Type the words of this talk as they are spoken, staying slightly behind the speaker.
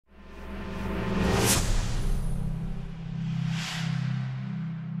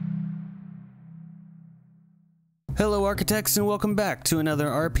Hello architects, and welcome back to another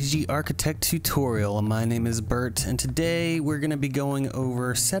RPG Architect tutorial. My name is Bert, and today we're going to be going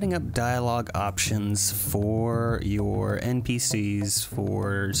over setting up dialogue options for your NPCs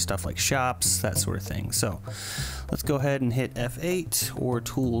for stuff like shops, that sort of thing. So let's go ahead and hit F8 or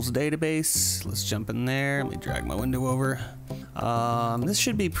Tools Database. Let's jump in there. Let me drag my window over. This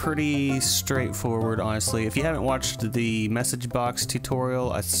should be pretty straightforward, honestly. If you haven't watched the message box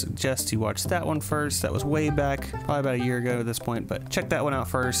tutorial, I suggest you watch that one first. That was way back, probably about a year ago at this point, but check that one out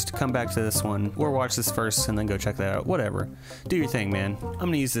first, come back to this one, or watch this first and then go check that out. Whatever. Do your thing, man. I'm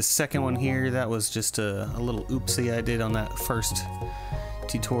gonna use this second one here. That was just a little oopsie I did on that first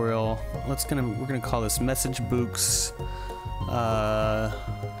tutorial. We're gonna call this message books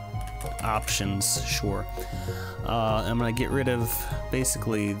options, sure. I'm gonna get rid of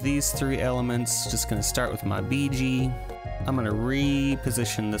basically these three elements. Just gonna start with my BG. I'm gonna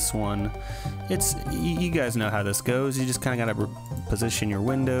reposition this one. You guys know how this goes. You just kind of gotta position your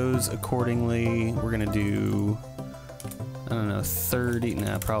windows accordingly. We're gonna do, I don't know, 30,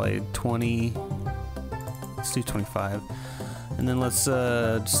 nah, probably 20. Let's do 25. And then let's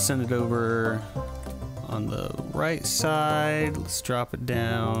just send it over on the right side. Let's drop it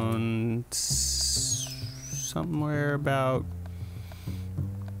down somewhere about,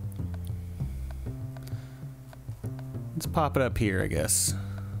 let's pop it up here, I guess.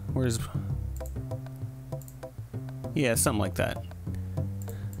 Yeah, something like that.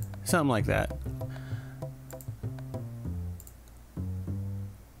 Something like that.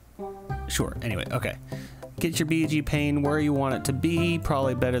 Sure, anyway, okay. Get your BG pane where you want it to be,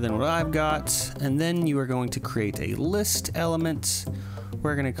 probably better than what I've got, and then you are going to create a list element.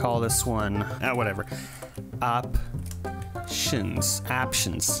 We're going to call this one, whatever, options.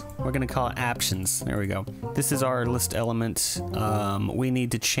 We're going to call it options. There we go. This is our list element. We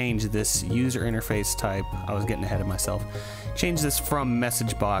need to change this user interface type. I was getting ahead of myself. Change this from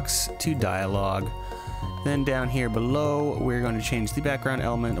message box to dialogue. Then down here below, we're going to change the background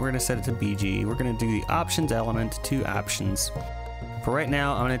element. We're going to set it to BG. We're going to do the options element to options. For right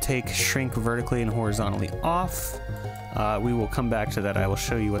now, I'm going to take shrink vertically and horizontally off. We will come back to that. I will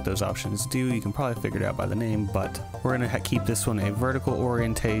show you what those options do. You can probably figure it out by the name, but we're going to keep this one a vertical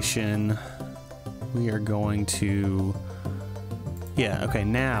orientation. We are going to, yeah, okay,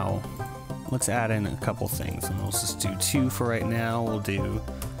 now let's add in a couple things. And we'll just do 2 for right now. We'll do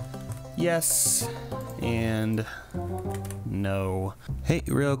yes and no. Hey,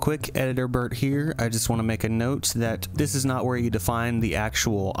 real quick, editor Bert here. I just want to make a note that this is not where you define the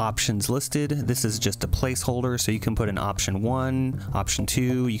actual options listed. This is just a placeholder, so you can put in option 1, option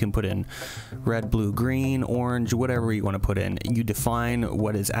 2, you can put in red, blue, green, orange, whatever you want to put in. You define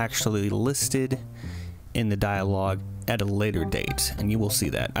what is actually listed in the dialogue at a later date, and you will see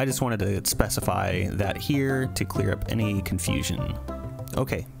that. I just wanted to specify that here to clear up any confusion.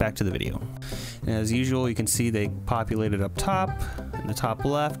 Okay, back to the video. And as usual, you can see they populated up top in the top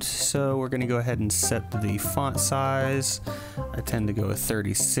left, so we're going to go ahead and set the font size. I tend to go with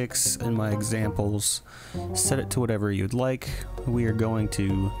 36 in my examples. Set it to whatever you'd like. We are going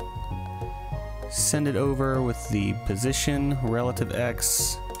to send it over with the position relative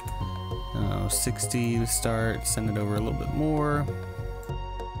X, 60 to start, send it over a little bit more.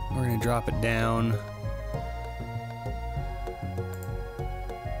 We're going to drop it down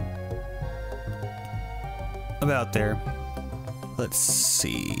about there. Let's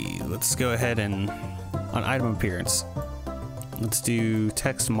see, let's go ahead and on item appearance, let's do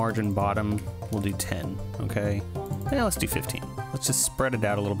text margin bottom. We'll do 10. Okay, yeah, let's do 15. Let's just spread it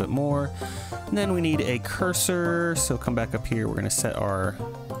out a little bit more. And then we need a cursor, so come back up here. We're going to set our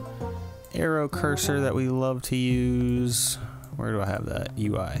arrow cursor that we love to use. Where do I have that?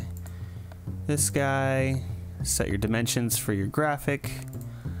 UI. This guy. Set your dimensions for your graphic.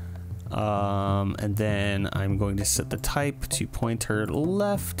 And then I'm going to set the type to pointer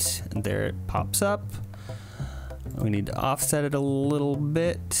left, and there it pops up. We need to offset it a little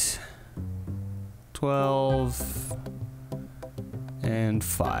bit. 12 and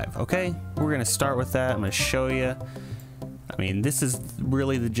 5. Okay, we're going to start with that. I'm going to show you. I mean, this is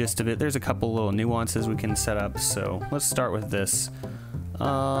really the gist of it. There's a couple little nuances we can set up, so let's start with this.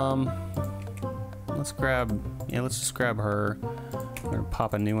 Let's just grab her. I'm gonna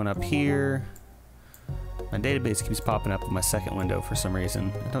pop a new one up here. My database keeps popping up in my second window for some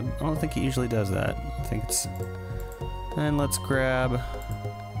reason. I don't think it usually does that. I think it's, and let's grab,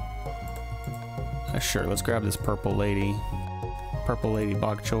 sure, let's grab this purple lady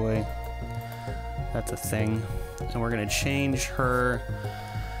bok choy. That's a thing. And we're gonna change her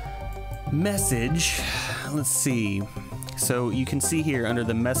message. Let's see. So you can see here under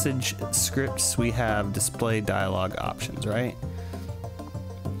the message scripts, we have display dialogue options, right?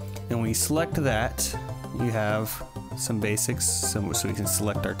 And when you select that, you have some basics. So we can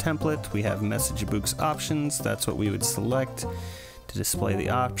select our template. We have message books options. That's what we would select to display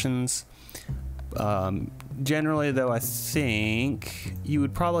the options. Generally though, I think you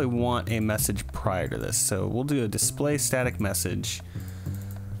would probably want a message prior to this. So we'll do a display static message.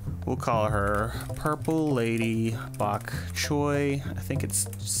 We'll call her Purple Lady Bok Choy. I think it's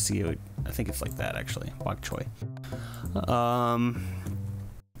I think it's like that actually, Bok Choy.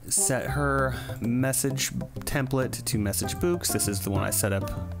 Set her message template to message books. This is the one I set up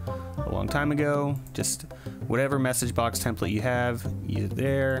a long time ago. Just whatever message box template you have, use it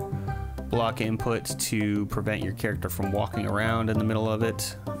there. Block input to prevent your character from walking around in the middle of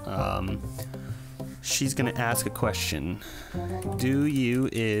it. She's gonna ask a question. Do you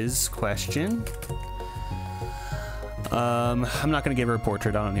is question. I'm not gonna give her a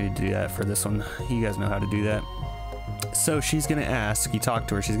portrait. I don't need to do that for this one. You guys know how to do that. So she's gonna ask, you talk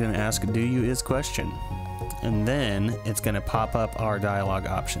to her, she's gonna ask, do you is question. And then it's gonna pop up our dialogue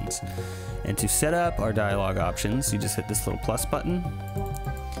options. And to set up our dialogue options, you just hit this little plus button.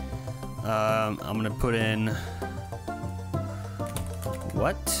 I'm gonna put in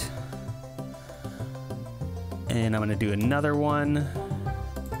what? And I'm gonna do another one.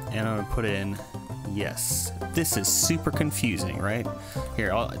 And I'm gonna put in yes. This is super confusing, right?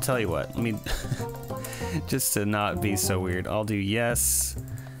 Here, I'll tell you what, let me, just to not be so weird, I'll do yes,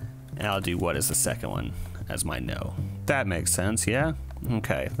 and I'll do what is the second one as my no. That makes sense, yeah?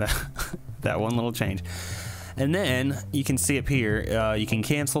 Okay, that one little change. And then you can see up here, you can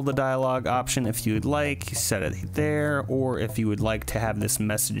cancel the dialogue option if you would like, set it there, or if you would like to have this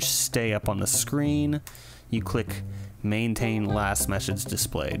message stay up on the screen, you click maintain last message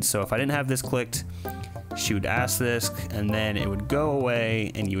displayed. So if I didn't have this clicked, she would ask this, and then it would go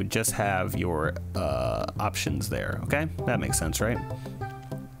away, and you would just have your options there, okay? That makes sense, right?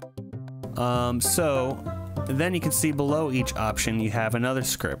 So then you can see below each option, you have another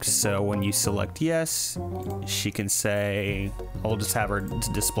script. So when you select yes, she can say, I'll just have her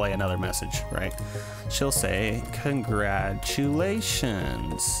display another message, right? She'll say,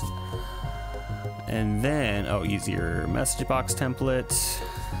 congratulations. And then, oh, use your message box template.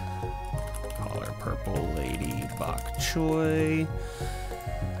 Call her Purple Lady Bok Choy.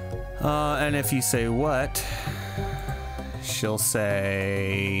 And if you say what, she'll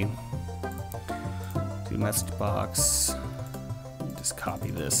say, do message box. Just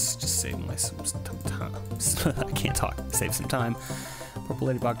copy this, just save my some time. I can't talk, save some time. Purple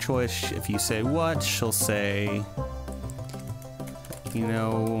Lady Bok Choy, if you say what, she'll say, you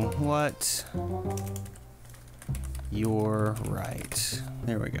know what? You're right.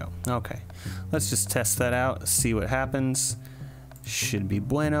 There we go. Okay. Let's just test that out, see what happens. Should be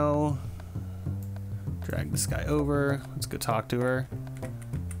bueno. Drag this guy over. Let's go talk to her.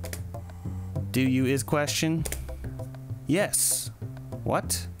 Do you is question? Yes.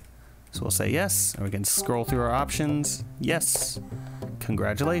 What? So we'll say yes, and we can scroll through our options. Yes.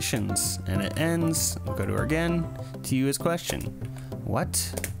 Congratulations. And it ends. We'll go to her again. Do you is question?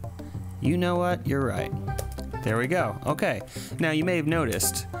 What? You know what? You're right. There we go. Okay. Now you may have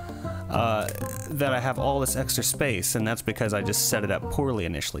noticed that I have all this extra space, and that's because I just set it up poorly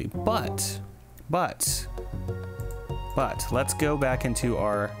initially. But let's go back into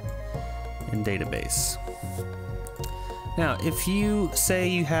our database. Now, if you say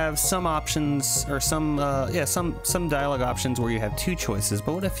you have some options or some dialogue options where you have two choices,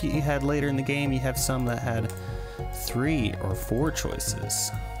 but what if you had later in the game you have some that had 3 or 4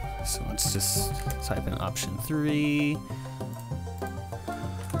 choices? So let's just type in option 3,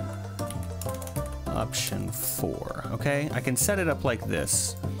 option 4. Okay, I can set it up like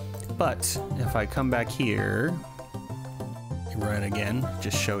this, but if I come back here, run it again,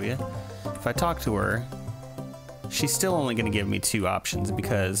 just show you. If I talk to her, she's still only going to give me 2 options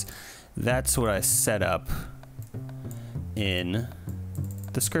because that's what I set up in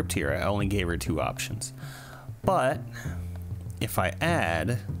the script here. I only gave her 2 options. But if I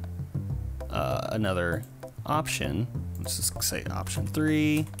add another option, let's just say option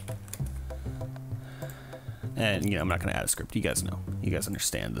 3, and I'm not going to add a script. You guys know. You guys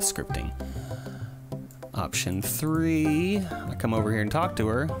understand the scripting. Option 3, I come over here and talk to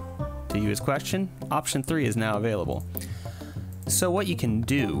her. To use question, option 3 is now available. So what you can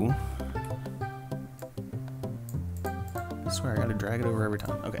do, I swear I gotta drag it over every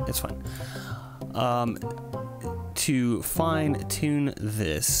time. Okay, it's fine. To fine tune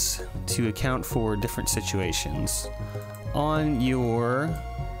this to account for different situations on your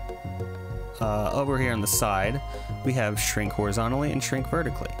over here on the side, we have shrink horizontally and shrink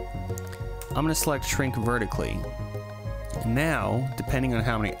vertically. I'm gonna select shrink vertically. Now, depending on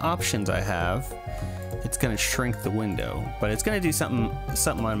how many options I have, it's gonna shrink the window, but it's gonna do something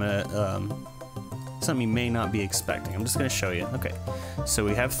you may not be expecting. I'm just gonna show you. Okay, so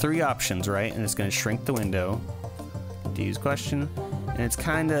we have 3 options, right? And it's gonna shrink the window. To use question, and it's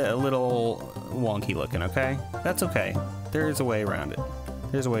kind of a little wonky looking. Okay, that's okay. There is a way around it.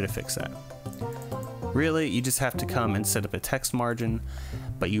 There's a way to fix that. Really, you just have to come and set up a text margin,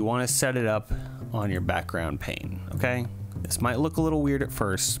 but you want to set it up on your background pane. Okay, this might look a little weird at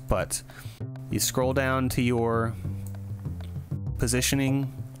first, but you scroll down to your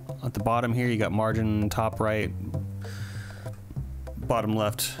positioning at the bottom here. You got margin, top right, bottom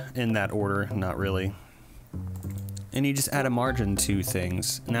left, in that order, not really. And you just add a margin to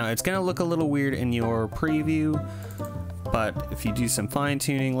things. Now it's gonna look a little weird in your preview, but if you do some fine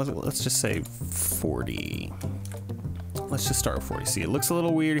tuning, let's just say 40. Let's just start with 40. See, it looks a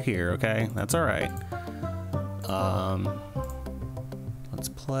little weird here, okay? That's all right. Let's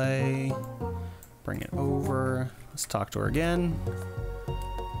play, bring it over. Let's talk to her again.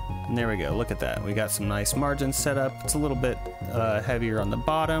 And there we go, look at that. We got some nice margins set up. It's a little bit heavier on the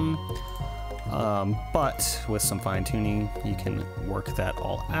bottom, but with some fine tuning, you can work that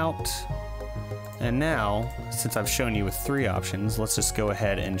all out. And now, since I've shown you with 3 options, let's just go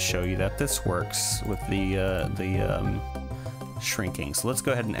ahead and show you that this works with the shrinking. So let's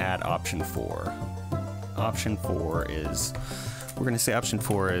go ahead and add option 4. Option 4 is, we're gonna say option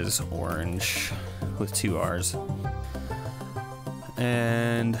 4 is orange with 2 R's.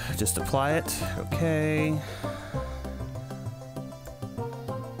 And just apply it, okay.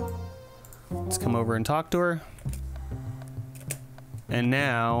 Let's come over and talk to her. And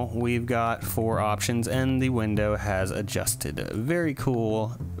now we've got 4 options and the window has adjusted. Very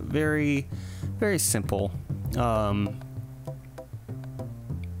cool, very, very simple.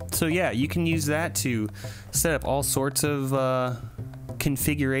 So yeah, you can use that to set up all sorts of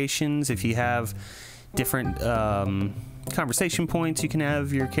configurations. If you have different conversation points, you can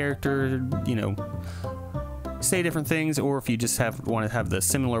have your character, you know, say different things, or if you just want to have the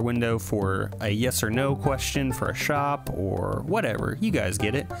similar window for a yes or no question for a shop or whatever, you guys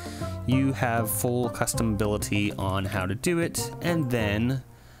get it. You have full custom ability on how to do it, and then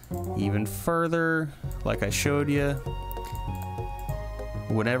even further, like I showed you,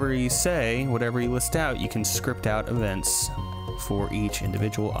 whatever you say, whatever you list out, you can script out events for each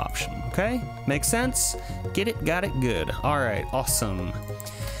individual option. Okay? Makes sense? Get it? Got it? Good. All right, awesome.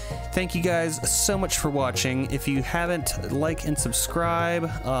 Thank you guys so much for watching. If you haven't, like and subscribe.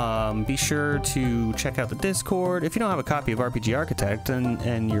 Be sure to check out the Discord. If you don't have a copy of RPG Architect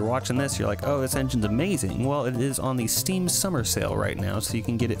and you're watching this, you're like, oh, this engine's amazing. Well, it is on the Steam summer sale right now, so you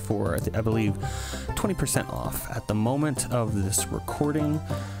can get it for, I believe, 20% off at the moment of this recording.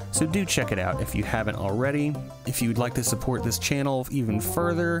 So do check it out if you haven't already. If you would like to support this channel even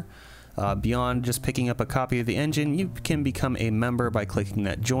further, beyond just picking up a copy of the engine, you can become a member by clicking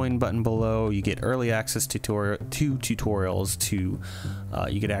that join button below. You get early access to tutorials,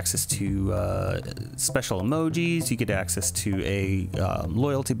 you get access to special emojis, you get access to a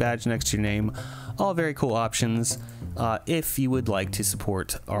loyalty badge next to your name. All very cool options if you would like to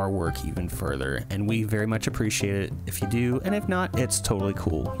support our work even further, and we very much appreciate it if you do, and if not, it's totally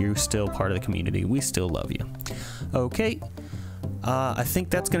cool. You're still part of the community. We still love you. Okay. I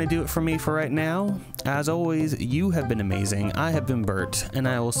think that's going to do it for me for right now. As always, you have been amazing. I have been Bert, and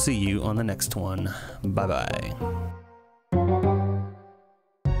I will see you on the next one. Bye-bye.